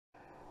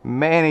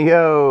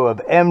Menio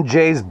of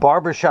MJ's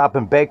Barbershop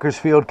in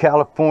Bakersfield,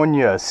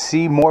 California.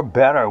 See more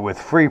better with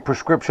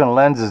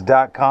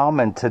freeprescriptionlenses.com.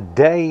 And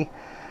today,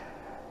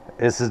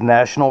 this is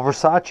National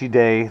Versace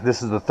Day.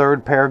 This is the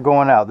third pair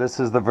going out. This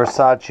is the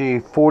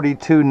Versace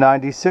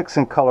 4296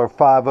 in color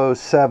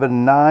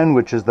 5079,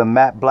 which is the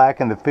matte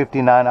black and the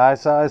 59 eye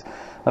size.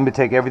 Let me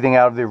take everything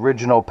out of the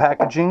original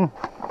packaging.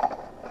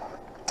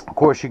 Of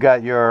course, you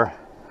got your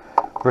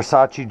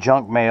Versace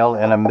junk mail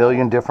in a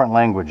million different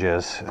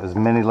languages, as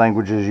many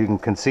languages you can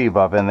conceive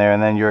of in there,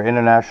 and then your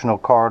international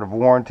card of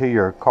warranty,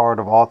 your card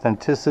of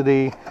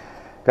authenticity,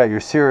 got your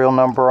serial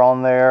number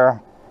on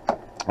there.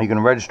 You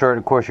can register it,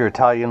 of course, your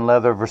Italian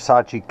leather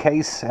Versace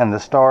case, and the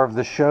star of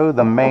the show,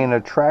 the main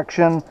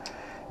attraction.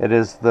 It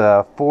is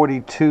the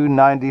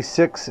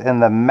 4296 in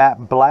the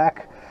matte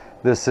black.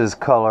 This is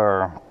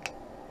color,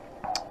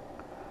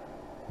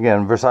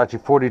 again, Versace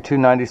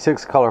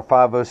 4296, color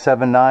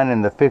 5079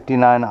 in the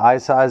 59 eye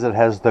size. It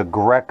has the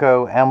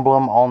Greco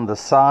emblem on the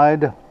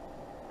side.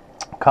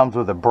 Comes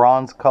with a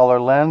bronze color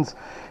lens.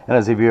 And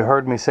as you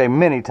heard me say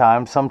many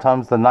times,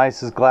 sometimes the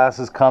nicest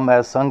glasses come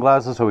as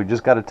sunglasses, so we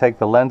just got to take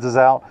the lenses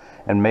out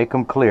and make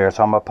them clear.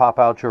 So I'm going to pop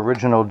out your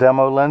original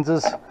demo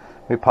lenses.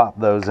 We pop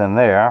those in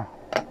there.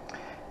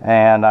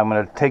 And I'm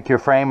going to take your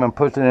frame and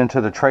put it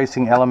into the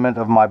tracing element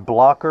of my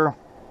blocker.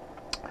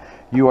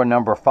 You are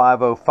number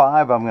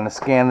 505. I'm going to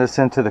scan this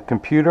into the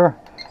computer.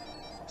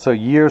 So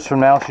years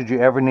from now, should you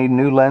ever need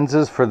new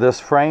lenses for this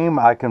frame,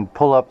 I can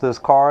pull up this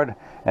card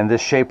and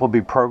this shape will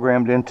be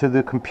programmed into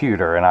the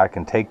computer and I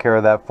can take care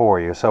of that for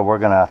you. So we're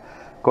going to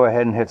go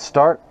ahead and hit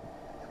start.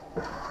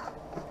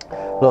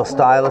 Little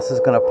stylus is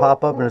going to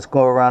pop up and it's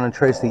going to go around and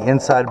trace the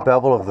inside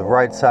bevel of the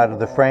right side of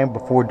the frame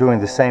before doing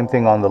the same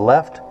thing on the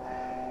left.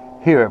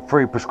 Here at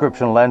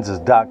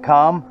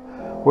freeprescriptionlenses.com,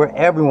 where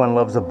everyone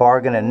loves a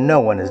bargain and no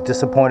one is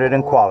disappointed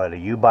in quality.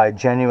 You buy a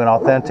genuine,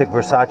 authentic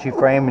Versace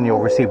frame and you'll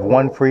receive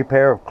one free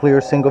pair of clear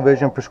single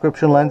vision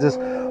prescription lenses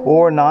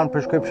or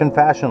non-prescription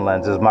fashion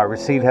lenses. My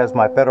receipt has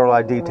my federal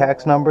ID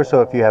tax number,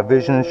 so if you have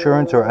vision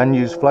insurance or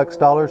unused flex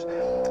dollars,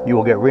 you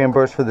will get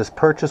reimbursed for this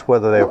purchase,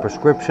 whether they're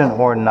prescription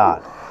or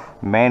not.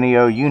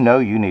 Menio, you know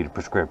you need a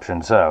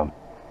prescription. So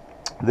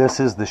this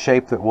is the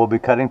shape that we'll be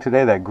cutting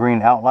today, that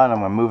green outline. I'm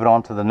going to move it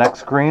on to the next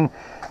screen.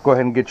 Go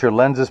ahead and get your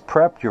lenses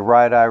prepped. Your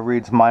right eye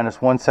reads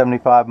minus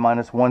 175,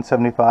 minus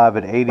 175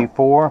 at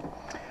 84.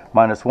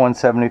 Minus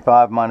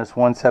 175, minus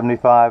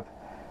 175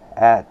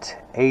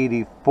 at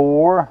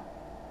 84.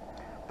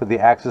 Put the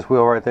axis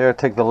wheel right there.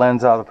 Take the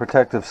lens out of the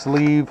protective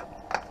sleeve.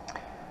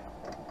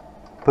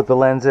 Put the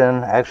lens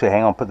in. Actually,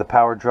 hang on. Put the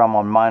power drum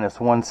on minus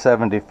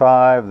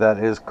 175. That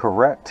is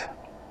correct.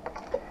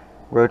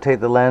 Rotate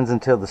the lens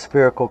until the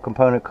spherical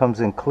component comes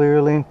in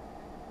clearly.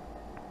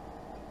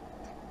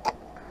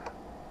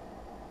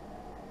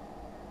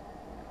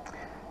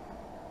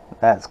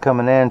 That's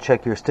coming in.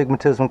 Check your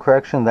astigmatism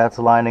correction. That's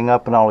lining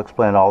up, and I'll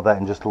explain all that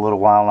in just a little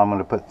while. I'm going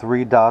to put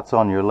 3 dots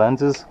on your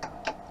lenses.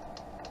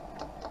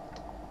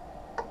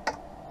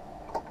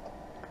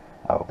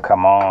 Oh,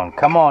 come on.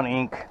 Come on,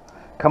 ink.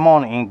 Come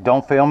on, ink.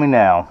 Don't fail me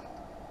now.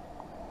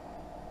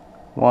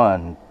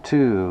 1,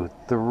 2,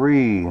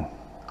 3.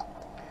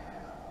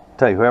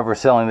 Tell you, whoever's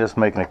selling this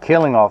making a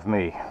killing off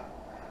me.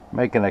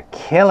 Making a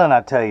killing, I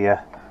tell you. I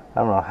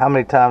don't know how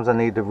many times I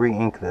need to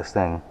re-ink this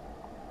thing.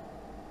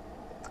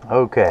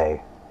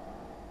 Okay.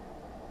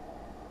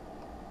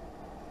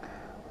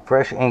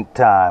 Fresh ink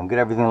time. Get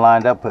everything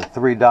lined up. Put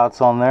 3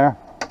 dots on there.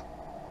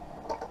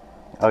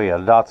 Oh yeah,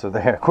 the dots are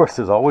there. Of course,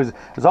 there's always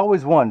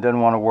one doesn't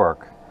want to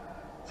work.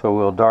 So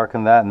we'll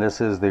darken that, and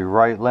this is the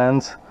right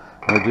lens.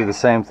 We'll do the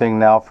same thing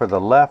now for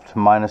the left.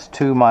 Minus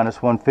 2,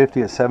 minus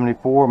 150 at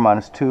 74.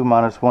 Minus 2,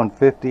 minus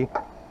 150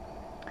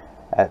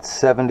 at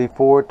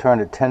 74. Turn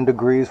it 10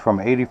 degrees from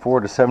 84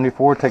 to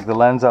 74. Take the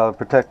lens out of the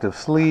protective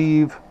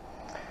sleeve.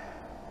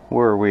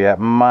 Where are we at?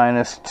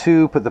 Minus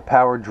 2. Put the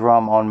power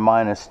drum on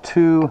minus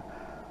 2.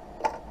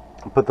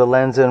 Put the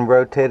lens in,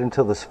 rotate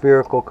until the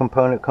spherical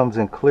component comes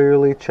in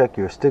clearly. Check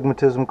your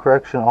astigmatism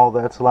correction. All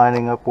that's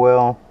lining up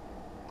well.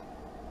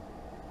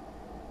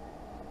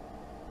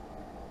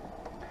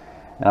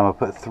 And I'm going to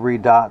put 3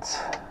 dots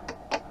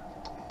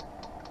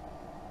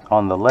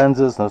on the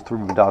lenses. Those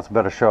 3 dots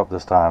better show up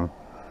this time.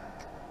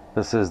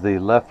 This is the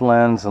left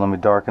lens, and let me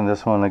darken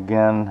this one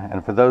again.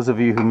 And for those of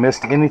you who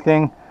missed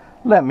anything,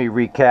 let me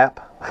recap.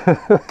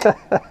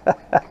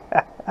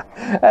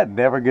 That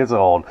never gets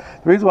old.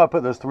 The reason why I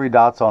put those 3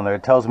 dots on there,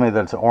 it tells me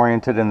that it's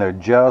oriented in there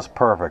just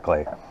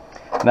perfectly.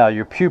 Now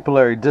your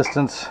pupillary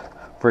distance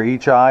for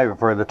each eye,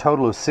 for the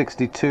total of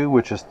 62,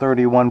 which is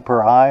 31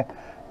 per eye,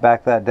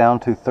 back that down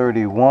to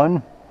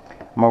 31.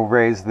 I'm going to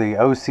raise the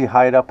OC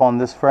height up on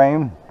this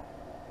frame,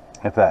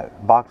 if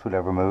that box would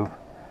ever move.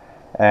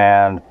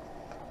 And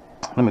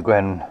let me go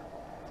ahead and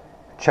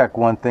check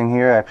one thing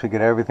here. Actually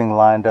get everything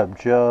lined up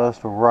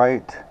just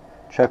right.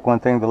 Check one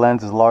thing, the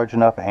lens is large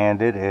enough,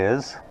 and it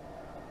is.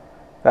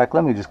 In fact,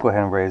 let me just go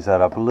ahead and raise that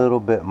up a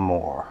little bit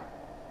more.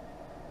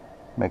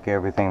 Make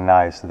everything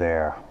nice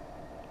there.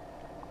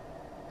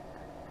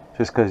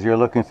 Just because you're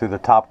looking through the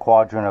top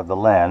quadrant of the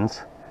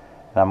lens,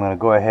 And I'm going to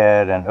go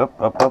ahead and,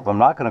 I'm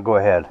not going to go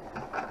ahead.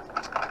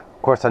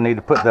 Of course, I need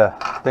to put the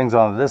things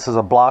on. This is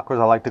a block, or as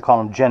I like to call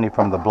them, Jenny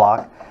from the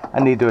block. I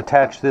need to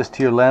attach this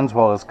to your lens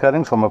while it's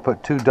cutting, so I'm going to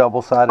put 2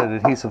 double-sided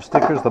adhesive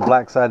stickers. The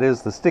black side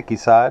is the sticky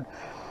side.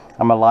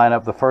 I'm going to line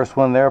up the first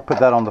one there, put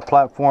that on the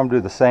platform,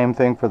 do the same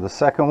thing for the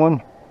second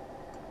one.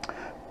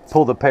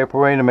 Pull the paper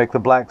away to make the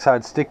black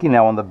side sticky.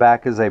 Now on the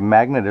back is a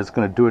magnet. It's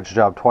going to do its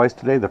job twice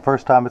today. The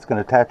first time it's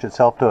going to attach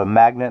itself to a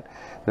magnet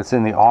that's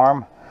in the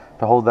arm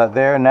to hold that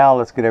there. Now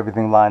let's get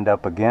everything lined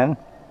up again.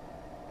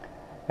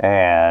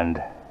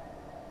 And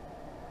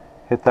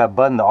hit that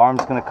button. The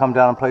arm's going to come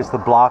down and place the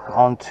block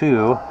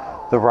onto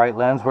the right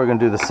lens. We're going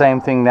to do the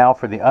same thing now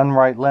for the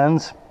unright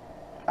lens.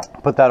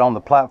 Put that on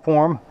the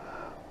platform.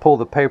 Pull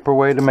the paper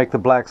away to make the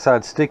black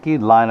side sticky.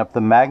 Line up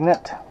the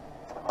magnet.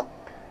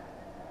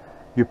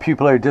 Your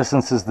pupillary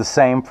distance is the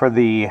same for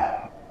the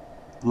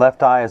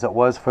left eye as it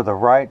was for the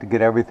right to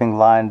get everything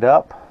lined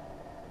up.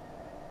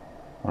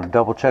 I'm going to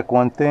double check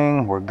one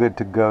thing. We're good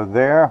to go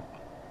there.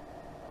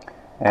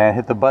 And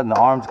hit the button. The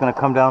arm's going to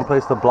come down and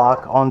place the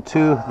block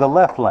onto the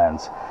left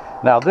lens.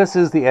 Now this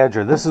is the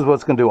edger. This is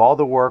what's going to do all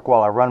the work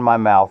while I run my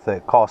mouth.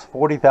 It costs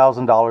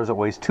 $40,000. It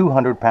weighs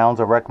 200 pounds.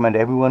 I recommend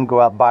everyone go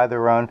out, buy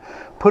their own,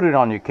 put it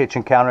on your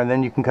kitchen counter, and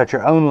then you can cut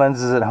your own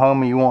lenses at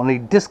home, and you won't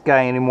need this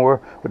guy anymore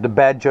with the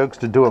bad jokes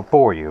to do it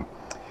for you.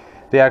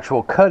 The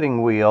actual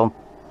cutting wheel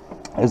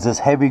is this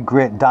heavy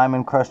grit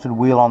diamond crusted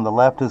wheel on the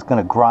left. Is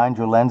going to grind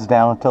your lens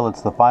down until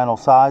it's the final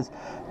size.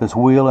 This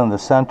wheel in the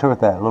center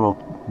with that little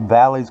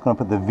valley is going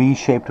to put the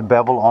V-shaped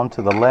bevel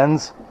onto the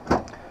lens,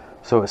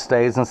 so it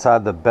stays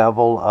inside the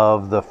bevel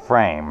of the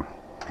frame.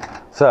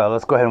 So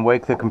let's go ahead and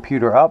wake the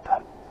computer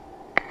up.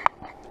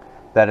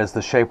 That is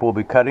the shape we'll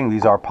be cutting.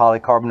 These are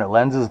polycarbonate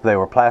lenses. If they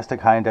were plastic,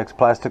 high index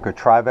plastic, or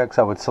Trivex,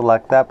 I would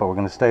select that, but we're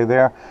going to stay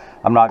there.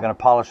 I'm not going to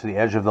polish the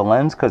edge of the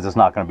lens because it's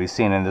not going to be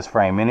seen in this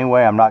frame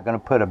anyway. I'm not going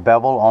to put a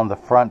bevel on the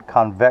front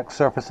convex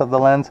surface of the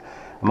lens.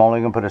 I'm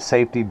only going to put a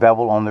safety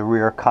bevel on the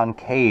rear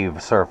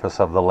concave surface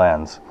of the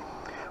lens.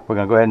 We're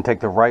going to go ahead and take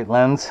the right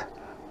lens,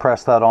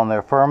 press that on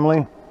there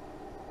firmly,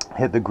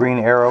 hit the green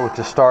arrow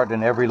to start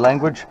in every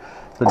language.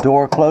 The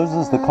door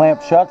closes, the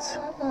clamp shuts,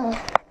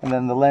 and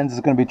then the lens is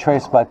going to be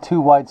traced by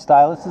 2 white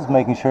styluses,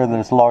 making sure that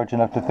it's large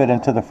enough to fit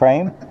into the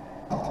frame.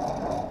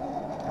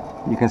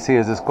 You can see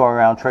as it's going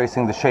around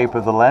tracing the shape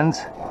of the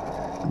lens,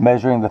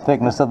 measuring the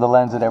thickness of the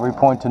lens at every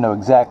point to know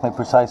exactly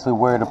precisely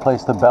where to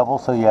place the bevel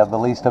so you have the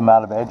least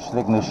amount of edge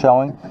thickness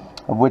showing,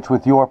 of which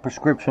with your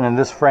prescription in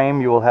this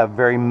frame you will have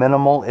very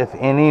minimal, if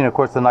any. And of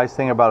course the nice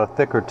thing about a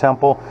thicker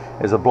temple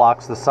is it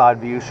blocks the side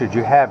view should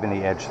you have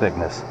any edge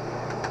thickness.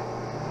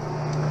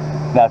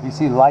 Now if you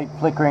see light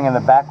flickering in the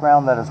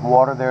background, that is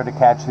water there to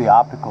catch the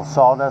optical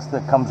sawdust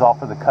that comes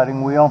off of the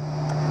cutting wheel.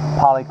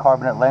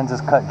 Polycarbonate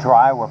lenses cut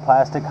dry, where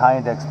plastic, high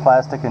index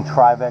plastic, and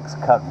Trivex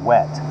cut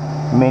wet,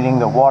 meaning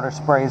the water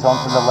sprays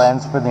onto the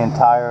lens for the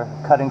entire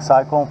cutting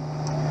cycle.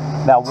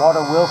 Now water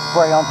will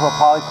spray onto a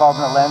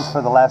polycarbonate lens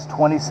for the last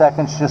 20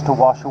 seconds just to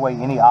wash away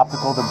any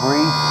optical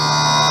debris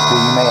that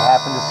you may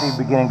happen to see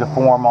beginning to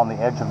form on the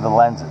edge of the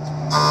lenses.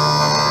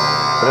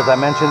 But as I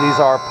mentioned, these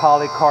are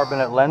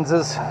polycarbonate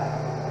lenses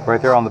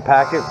right there on the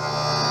packet.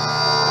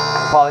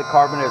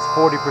 Polycarbonate is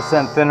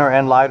 40% thinner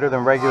and lighter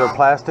than regular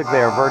plastic. They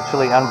are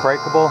virtually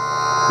unbreakable.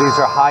 These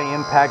are high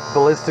impact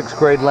ballistics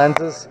grade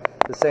lenses,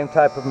 the same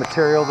type of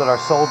material that our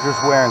soldiers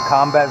wear in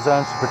combat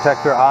zones to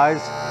protect their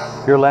eyes.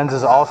 Your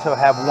lenses also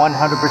have 100%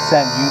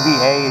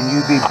 UVA and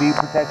UVB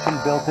protection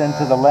built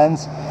into the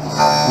lens.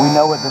 We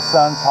know what the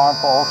sun's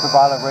harmful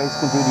ultraviolet rays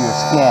can do to your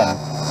skin.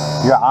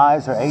 Your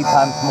eyes are 8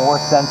 times more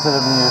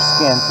sensitive than your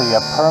skin, so you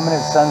have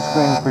permanent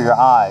sunscreen for your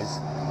eyes,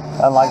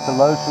 unlike the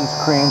lotions,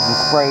 creams, and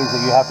sprays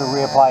that you have to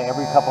reapply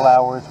every couple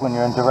hours when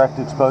you're in direct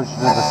exposure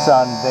to the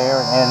sun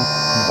there in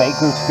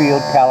Bakersfield,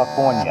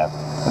 California.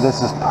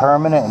 This is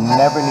permanent and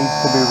never needs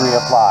to be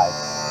reapplied.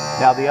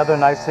 Now the other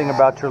nice thing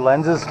about your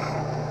lenses,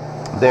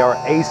 they are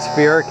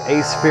aspheric.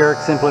 Aspheric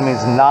simply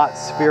means not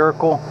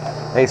spherical.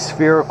 A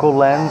spherical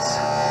lens,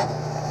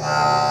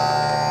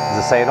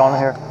 does it say it on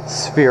here?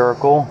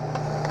 Spherical.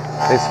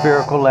 A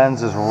spherical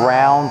lens is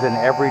round in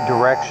every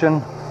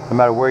direction. No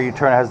matter where you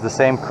turn, it has the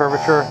same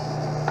curvature.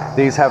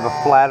 These have a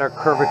flatter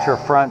curvature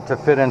front to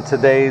fit in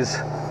today's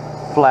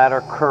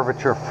flatter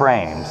curvature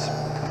frames.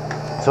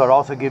 So it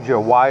also gives you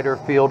a wider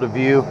field of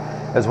view,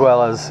 as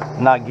well as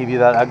not give you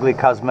that ugly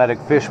cosmetic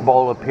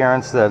fishbowl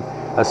appearance that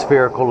a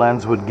spherical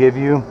lens would give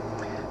you.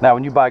 Now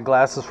when you buy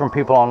glasses from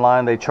people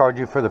online, they charge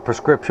you for the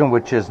prescription,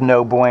 which is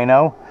no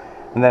bueno.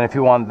 And then if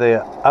you want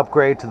the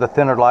upgrade to the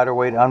thinner, lighter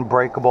weight,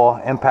 unbreakable,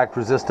 impact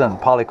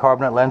resistant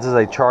polycarbonate lenses,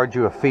 they charge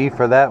you a fee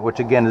for that, which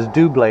again is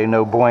double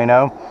no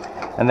bueno.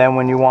 And then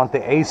when you want the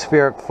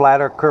aspheric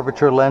flatter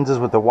curvature lenses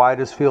with the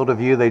widest field of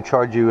view, they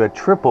charge you a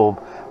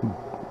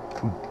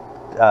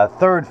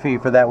third fee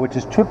for that, which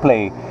is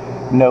triple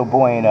no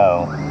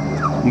bueno.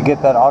 You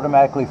get that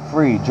automatically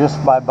free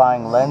just by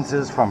buying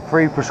lenses from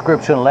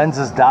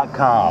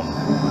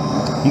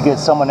freeprescriptionlenses.com. You get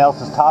someone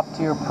else's top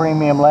tier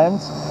premium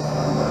lens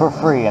for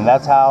free, and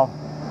that's how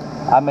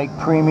I make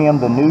premium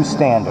the new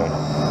standard.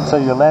 So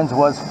your lens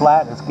was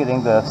flat, it's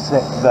getting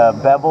the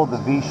bevel, the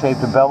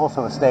V-shaped bevel,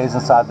 so it stays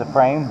inside the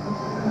frame.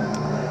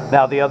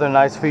 Now the other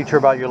nice feature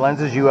about your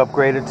lenses, you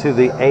upgraded to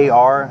the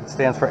AR, it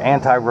stands for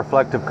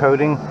anti-reflective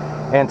coating.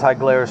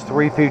 Anti-glare is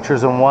 3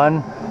 features in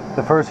one.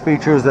 The first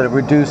feature is that it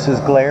reduces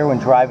glare when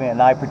driving at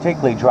night,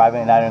 particularly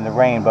driving at night in the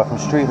rain, but from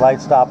street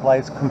lights,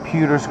 stoplights,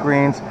 computer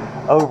screens,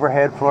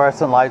 overhead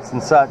fluorescent lights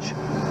and such.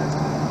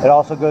 It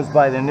also goes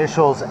by the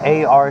initials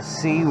ARC,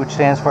 which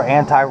stands for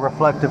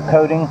anti-reflective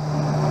coating.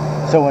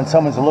 So when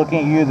someone's looking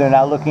at you, they're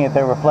not looking at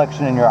their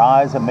reflection in your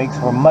eyes. It makes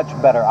for much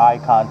better eye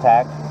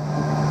contact.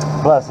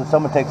 Plus, if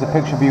someone takes a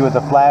picture of you with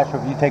a flash,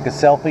 or if you take a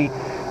selfie,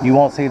 you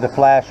won't see the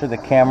flash or the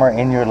camera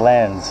in your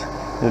lens.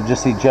 You'll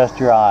just see just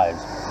your eyes.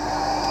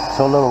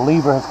 So a little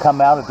lever has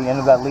come out. At the end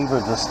of that lever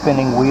is a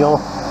spinning wheel,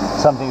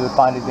 something you would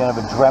find at the end of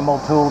a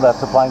Dremel tool.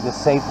 That's applying the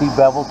safety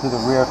bevel to the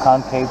rear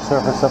concave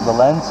surface of the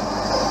lens.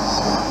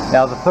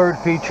 Now the third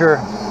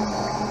feature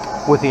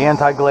with the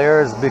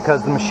anti-glare is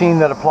because the machine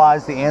that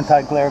applies the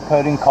anti-glare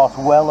coating costs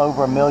well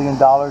over $1 million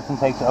and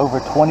takes over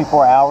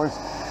 24 hours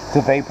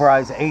to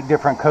vaporize 8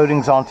 different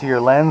coatings onto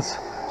your lens.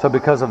 So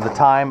because of the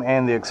time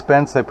and the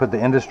expense, they put the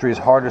industry's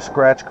hardest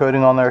scratch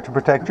coating on there to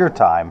protect your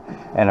time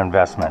and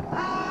investment.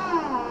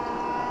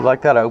 You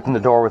like that? I open the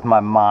door with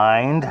my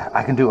mind.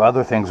 I can do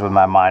other things with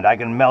my mind. I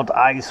can melt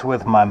ice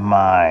with my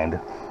mind.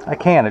 I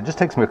can. It just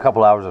takes me a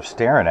couple hours of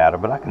staring at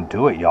it, but I can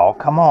do it, y'all.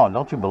 Come on,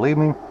 don't you believe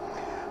me?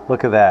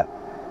 Look at that.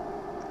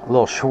 A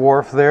little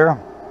Schwarf there.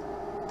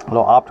 A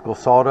little optical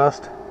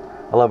sawdust.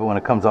 I love it when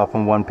it comes off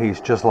in one piece,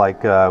 just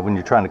like when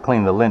you're trying to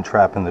clean the lint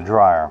trap in the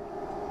dryer.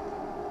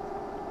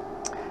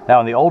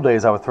 Now in the old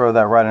days I would throw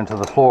that right into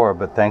the floor,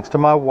 but thanks to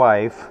my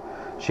wife,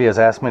 she has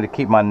asked me to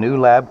keep my new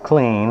lab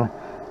clean.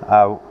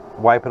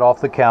 Wipe it off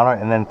the counter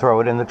and then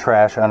throw it in the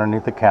trash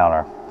underneath the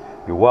counter.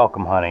 You're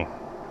welcome, honey.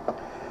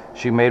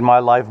 She made my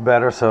life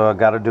better, so I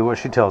got to do what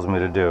she tells me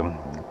to do.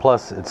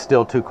 Plus, it's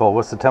still too cold.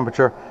 What's the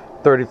temperature?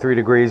 33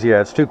 degrees. Yeah,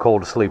 it's too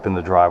cold to sleep in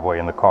the driveway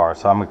in the car,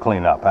 so I'm going to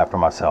clean up after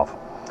myself.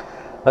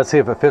 Let's see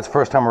if it fits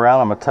first time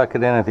around. I'm going to tuck it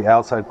in at the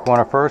outside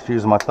corner first.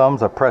 Using my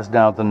thumbs, I press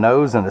down at the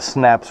nose and it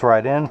snaps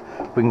right in.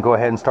 We can go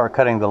ahead and start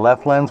cutting the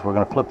left lens. We're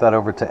going to flip that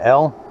over to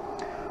L.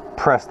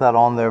 Press that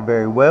on there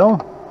very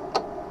well.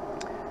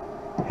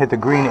 Hit the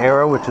green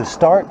arrow, which is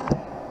start.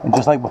 And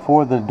just like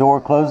before, the door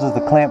closes,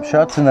 the clamp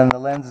shuts, and then the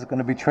lens is going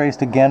to be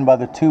traced again by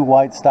the 2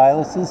 white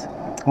styluses.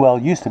 Well,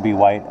 used to be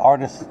white.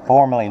 Artists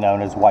formerly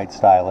known as white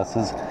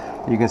styluses.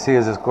 You can see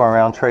as it's going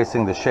around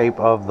tracing the shape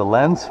of the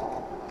lens.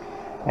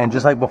 And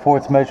just like before,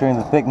 it's measuring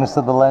the thickness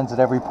of the lens at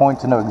every point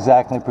to know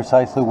exactly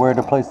precisely where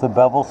to place the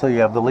bevel so you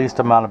have the least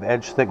amount of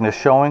edge thickness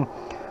showing.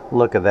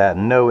 Look at that.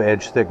 No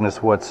edge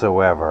thickness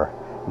whatsoever.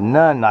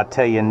 None, I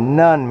tell you,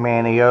 none,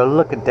 Menio.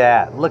 Look at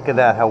that. Look at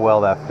that, how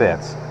well that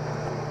fits.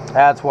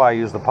 That's why I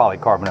use the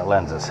polycarbonate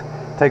lenses.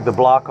 Take the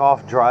block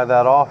off, dry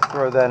that off,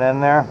 throw that in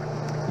there.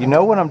 You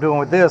know what I'm doing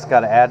with this,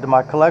 got to add to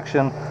my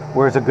collection.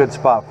 Where's a good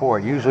spot for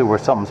it? Usually where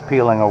something's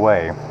peeling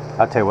away.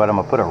 I'll tell you what, I'm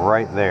going to put it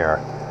right there.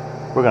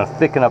 We're going to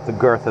thicken up the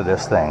girth of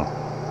this thing.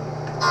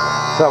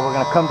 So we're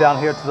going to come down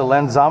here to the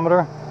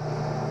lensometer.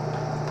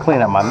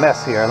 Clean up my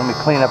mess here. Let me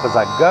clean up as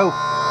I go.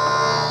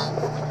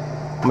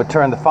 I'm going to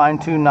turn the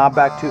fine-tune knob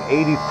back to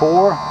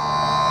 84.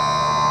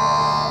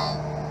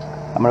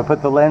 I'm going to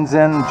put the lens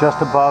in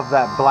just above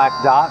that black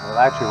dot, or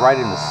actually right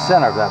in the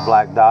center of that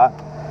black dot,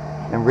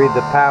 and read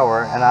the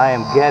power, and I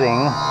am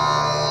getting,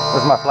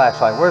 where's my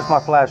flashlight? Where's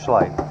my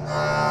flashlight?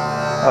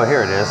 Oh,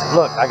 here it is.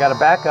 Look, I got a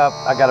backup.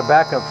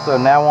 So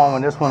now on,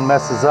 when this one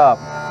messes up,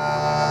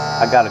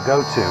 I got a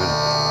go-to.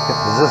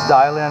 Does this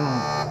dial in?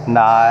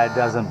 Nah, it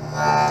doesn't.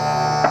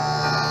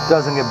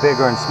 Doesn't get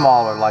bigger and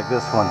smaller like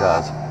this one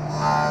does.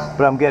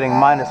 But I'm getting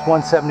minus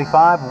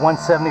 175,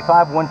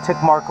 175, 1 tick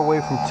mark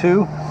away from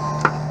 2.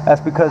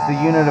 That's because the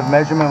unit of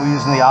measurement we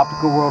use in the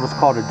optical world is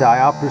called a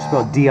diopter,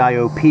 spelled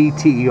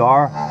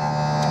D-I-O-P-T-E-R.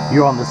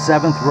 You're on the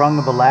 7th rung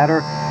of a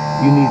ladder.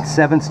 You need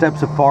 7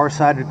 steps of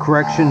far-sighted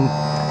correction.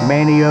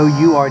 Menio,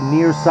 you are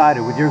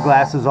nearsighted with your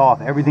glasses off.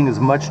 Everything is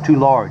much too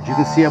large. You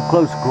can see up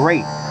close,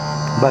 great.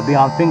 But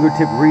beyond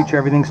fingertip reach,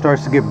 everything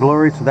starts to get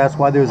blurry, so that's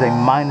why there's a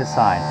minus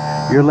sign.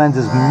 Your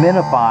lenses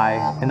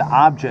minify an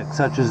object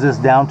such as this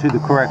down to the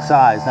correct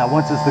size. Now,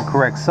 once it's the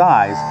correct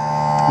size,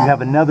 you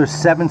have another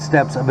 7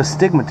 steps of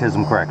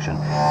astigmatism correction.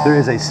 There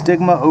is a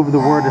stigma over the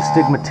word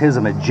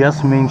astigmatism. It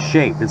just means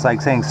shape. It's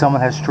like saying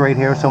someone has straight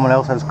hair, someone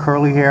else has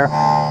curly hair.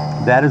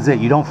 That is it.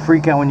 You don't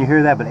freak out when you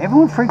hear that, but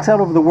everyone freaks out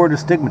over the word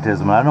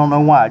astigmatism. I don't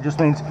know why. It just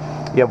means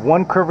you have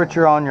one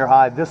curvature on your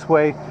eye this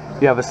way.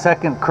 You have a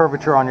second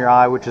curvature on your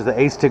eye, which is the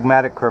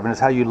astigmatic curve, and it's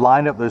how you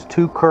line up those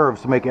 2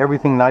 curves to make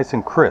everything nice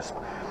and crisp.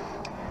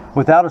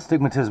 Without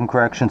astigmatism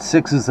correction,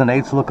 6s and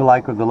 8s look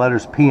alike with the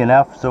letters P and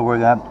F, so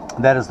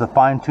that is the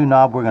fine-tune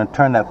knob. We're going to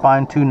turn that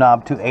fine-tune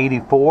knob to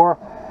 84.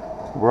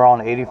 We're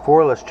on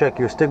 84. Let's check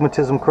your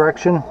astigmatism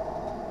correction.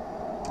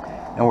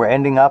 And we're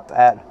ending up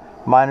at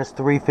minus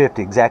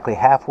 350, exactly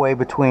halfway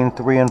between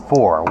 3 and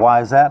 4.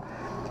 Why is that?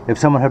 If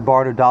someone had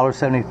borrowed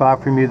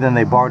 $1.75 from you, then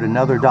they borrowed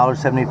another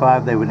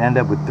 $1.75, they would end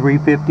up with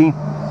 $3.50.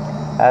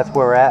 That's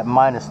where we're at,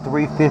 minus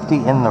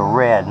 $3.50 in the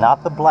red,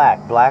 not the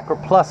black. Black are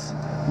plus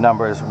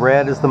numbers,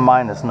 red is the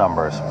minus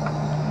numbers.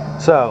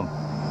 So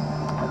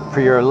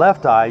for your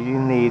left eye, you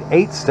need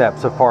 8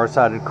 steps of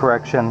far-sighted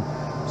correction.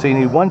 So you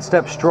need 1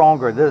 step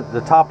stronger.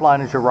 The top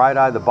line is your right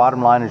eye, the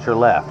bottom line is your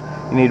left.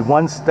 You need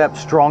 1 step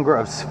stronger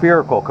of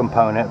spherical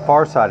component,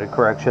 far-sighted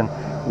correction,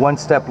 1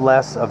 step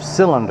less of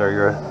cylinder,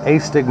 your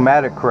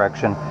astigmatic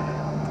correction,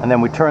 and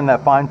then we turn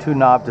that fine-tune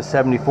knob to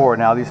 74.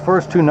 Now these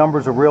first 2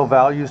 numbers are real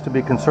values to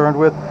be concerned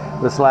with.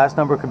 This last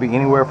number could be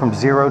anywhere from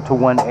 0 to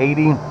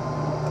 180.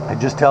 It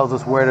just tells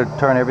us where to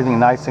turn everything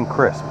nice and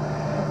crisp.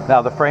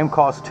 Now the frame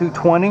costs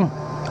 $220.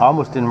 I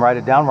almost didn't write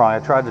it down wrong. I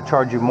tried to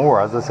charge you more.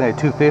 I was going to say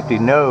 $250.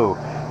 No,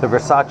 the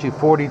Versace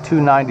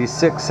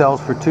 4296 sells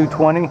for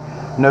 $220.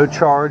 No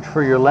charge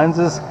for your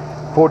lenses.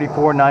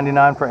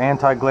 $44.99 for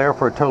anti-glare,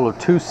 for a total of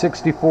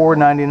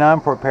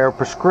 $264.99 for a pair of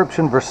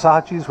prescription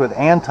Versace's with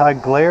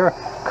anti-glare,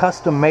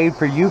 custom made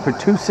for you for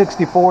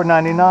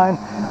 $264.99.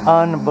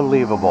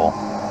 Unbelievable.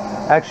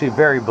 Actually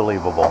very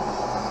believable.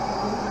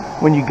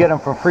 When you get them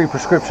from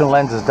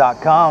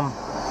freeprescriptionlenses.com.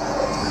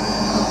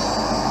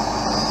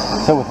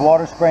 So with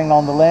water spraying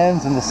on the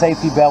lens and the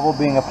safety bevel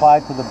being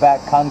applied to the back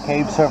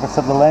concave surface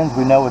of the lens,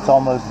 we know it's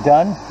almost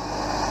done.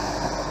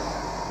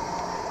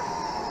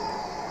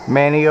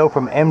 Menio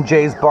from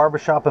MJ's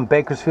Barbershop in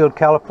Bakersfield,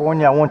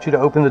 California. I want you to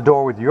open the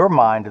door with your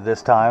mind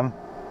this time.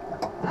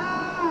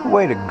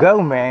 Way to go,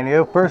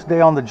 Menio. First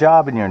day on the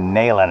job and you're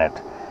nailing it.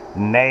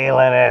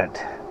 Nailing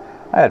it.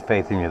 I had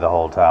faith in you the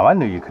whole time. I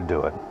knew you could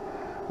do it.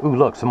 Ooh,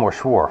 look, some more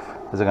Schwarf.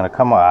 Is it going to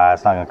come off?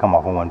 It's not going to come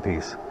off in one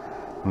piece.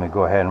 Let me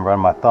go ahead and run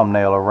my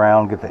thumbnail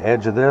around, get the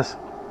edge of this.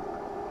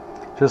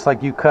 Just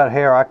like you cut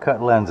hair, I cut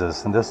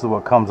lenses. And this is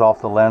what comes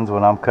off the lens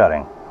when I'm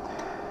cutting.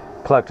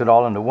 Collect it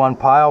all into one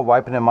pile,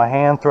 wipe it in my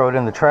hand, throw it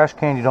in the trash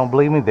can. You don't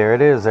believe me? There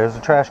it is. There's the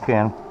trash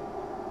can.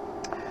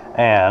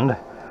 And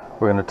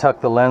we're going to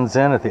tuck the lens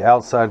in at the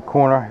outside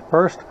corner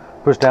first.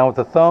 Push down with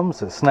the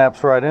thumbs. It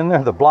snaps right in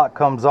there. The block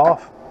comes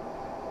off.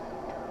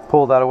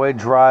 Pull that away.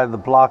 Dry the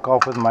block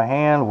off with my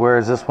hand. Where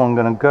is this one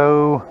going to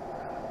go?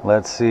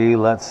 Let's see.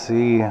 Let's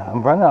see.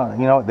 I'm running out.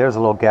 You know what? There's a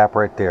little gap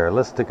right there.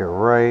 Let's stick it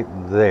right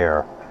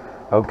there.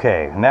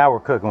 Okay. Now we're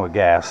cooking with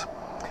gas.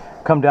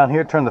 Come down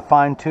here, turn the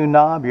fine-tune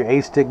knob, your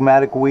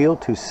astigmatic wheel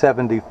to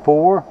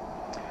 74.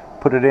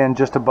 Put it in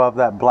just above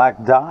that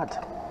black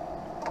dot.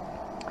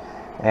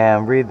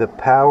 And read the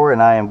power,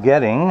 and I am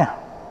getting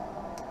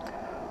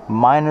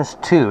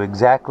 -2,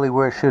 exactly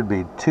where it should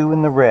be. 2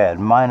 in the red,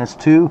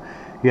 -2.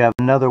 You have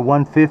another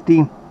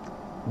 150,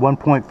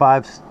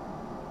 1.5.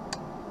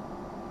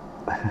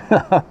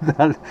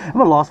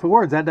 I'm a loss for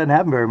words. That doesn't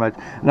happen very much.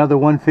 Another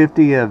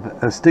 150 of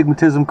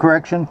astigmatism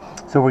correction.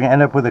 So we're going to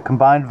end up with a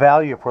combined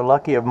value, if we're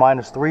lucky, of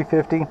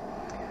 -350.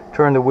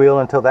 Turn the wheel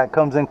until that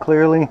comes in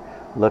clearly.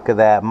 Look at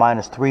that,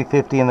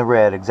 -350 in the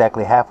red,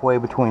 exactly halfway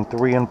between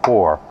 3 and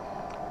 4.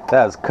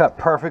 That is cut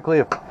perfectly.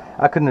 If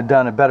I couldn't have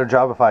done a better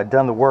job if I had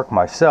done the work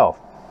myself.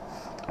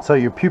 So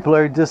your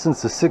pupillary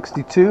distance is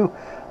 62.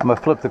 I'm going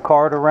to flip the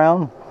card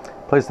around,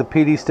 place the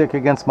PD stick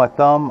against my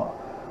thumb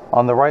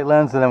on the right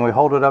lens, and then we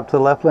hold it up to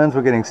the left lens.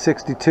 We're getting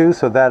 62,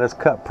 so that is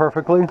cut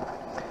perfectly.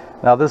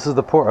 Now this is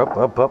the port.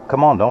 Up,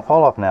 come on, don't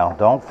fall off now.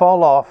 Don't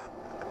fall off.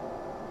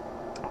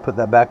 Put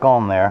that back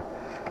on there.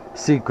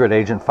 Secret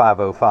Agent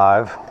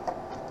 505.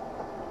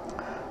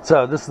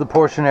 So this is the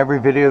portion every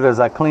video that as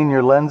I clean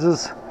your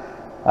lenses.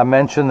 I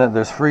mentioned that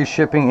there's free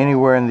shipping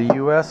anywhere in the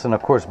US, and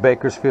of course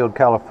Bakersfield,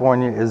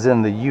 California is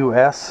in the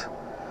US.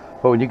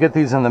 But when you get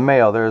these in the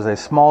mail, there is a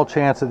small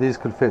chance that these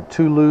could fit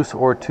too loose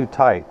or too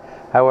tight.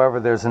 However,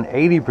 there's an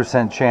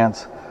 80%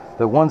 chance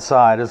that one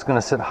side is going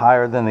to sit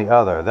higher than the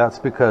other. That's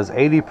because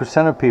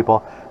 80% of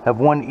people have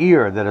one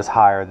ear that is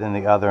higher than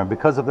the other. And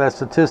because of that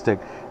statistic,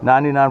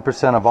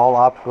 99% of all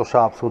optical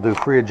shops will do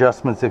free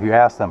adjustments if you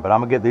ask them. But I'm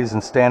going to get these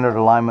in standard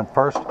alignment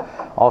first,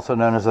 also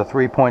known as a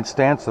 3-point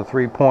stance. The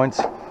 3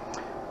 points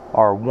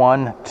are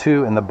 1,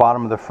 2, and the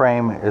bottom of the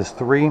frame is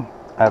 3.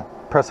 I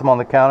press them on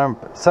the counter,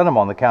 set them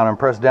on the counter, and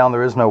press down.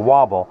 There is no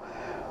wobble.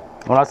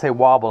 When I say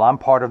wobble, I'm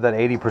part of that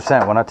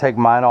 80%. When I take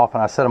mine off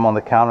and I set them on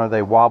the counter,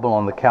 they wobble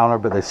on the counter,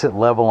 but they sit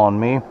level on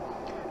me.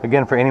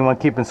 Again, for anyone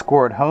keeping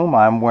score at home,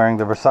 I'm wearing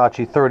the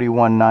Versace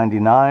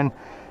 3199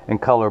 in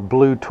color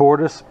blue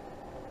tortoise.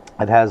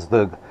 It has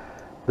the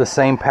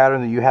same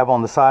pattern that you have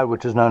on the side,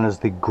 which is known as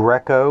the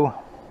Greco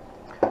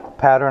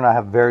pattern. I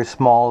have very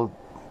small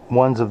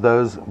ones of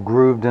those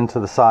grooved into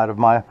the side of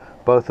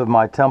both of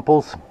my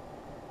temples.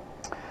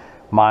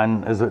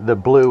 Mine is the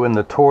blue and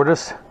the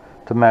tortoise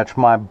to match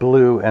my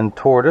blue and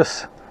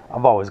tortoise.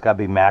 I've always got to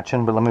be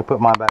matching, but let me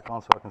put mine back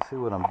on so I can see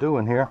what I'm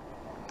doing here.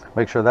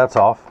 Make sure that's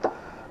off.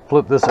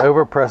 Flip this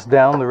over, press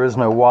down. There is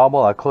no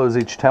wobble. I close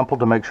each temple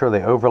to make sure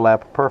they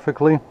overlap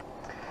perfectly.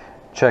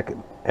 Check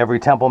every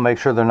temple, make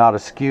sure they're not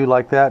askew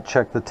like that.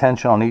 Check the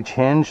tension on each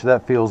hinge.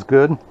 That feels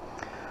good.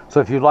 So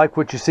if you like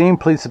what you've seen,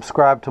 please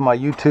subscribe to my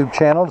YouTube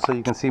channel so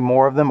you can see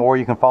more of them, or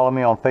you can follow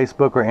me on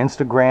Facebook or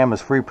Instagram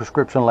as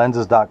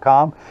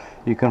freeprescriptionlenses.com.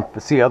 You can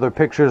see other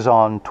pictures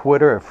on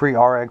Twitter at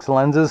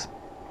freerxlenses.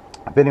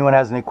 If anyone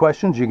has any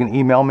questions, you can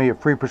email me at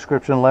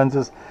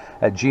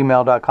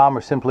freeprescriptionlenses@gmail.com,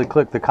 or simply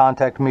click the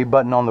contact me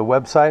button on the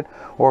website,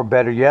 or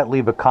better yet,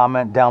 leave a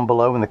comment down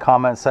below in the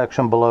comment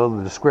section below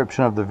the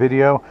description of the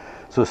video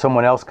so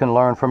someone else can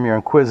learn from your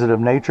inquisitive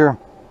nature.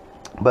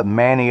 But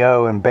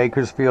Menio in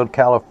Bakersfield,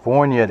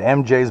 California at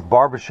MJ's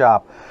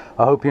Barbershop.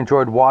 I hope you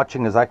enjoyed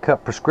watching as I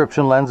cut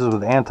prescription lenses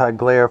with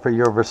anti-glare for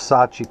your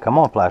Versace. Come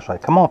on,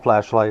 flashlight. Come on,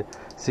 flashlight.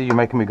 See, you're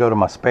making me go to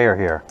my spare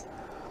here.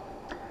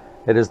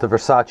 It is the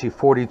Versace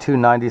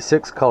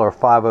 4296 color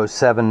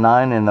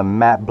 5079 in the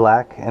matte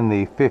black and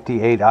the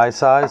 58 eye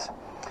size.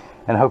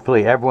 And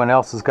hopefully everyone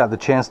else has got the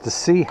chance to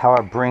see how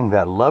I bring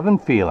that love and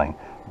feeling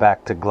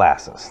back to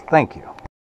glasses. Thank you.